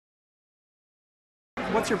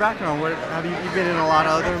what's your background? What have you been in a lot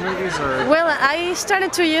of other movies or? Well, I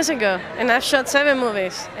started 2 years ago, and I've shot 7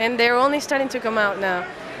 movies, and they're only starting to come out now.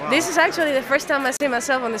 Wow. This is actually the first time I see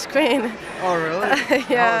myself on the screen. Oh, really?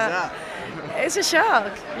 Yeah. How was that? It's a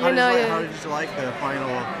shock, you know. How did you like the final?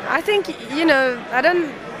 I think, you know, I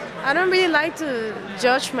don't really like to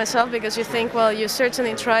judge myself, because you think, well, you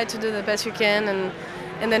certainly try to do the best you can,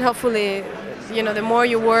 and then hopefully, you know, the more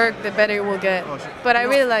you work, the better you will get. Oh, sure. But I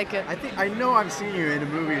really like it. I know I've seen you in a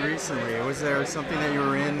movie recently. Was there something that you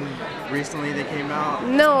were in recently that came out?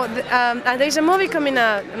 No, there's a movie coming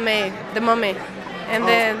out in May, The Mummy, and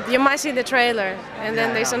then you might see the trailer, and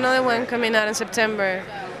then there's another one coming out in September,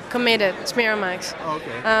 Committed, it's Miramax. Oh,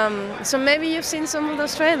 okay. So maybe you've seen some of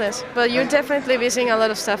those trailers, but you're definitely be seeing a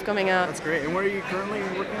lot of stuff coming out. That's great. And what are you currently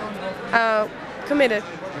working on? Committed.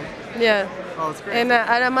 Yeah. Oh, that's great. And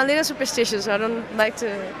I'm a little superstitious. I don't like to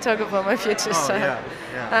talk about my future. Oh, so.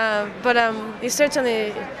 yeah. But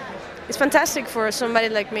it's fantastic for somebody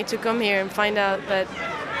like me to come here and find out that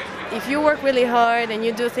if you work really hard and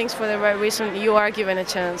you do things for the right reason, you are given a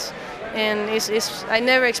chance. And I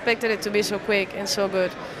never expected it to be so quick and so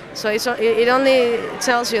good. So it only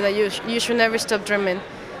tells you that you should never stop dreaming,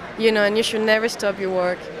 you know, and you should never stop your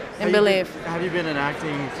work and believe. Have you been in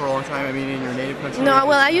acting for a long time? I mean, in your native country? No,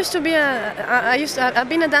 well, I've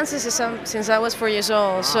been a dancer since I was 4 years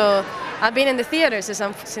old. Wow. So I've been in the theater since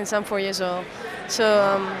I'm 4 years old. So,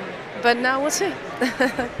 but now we'll see.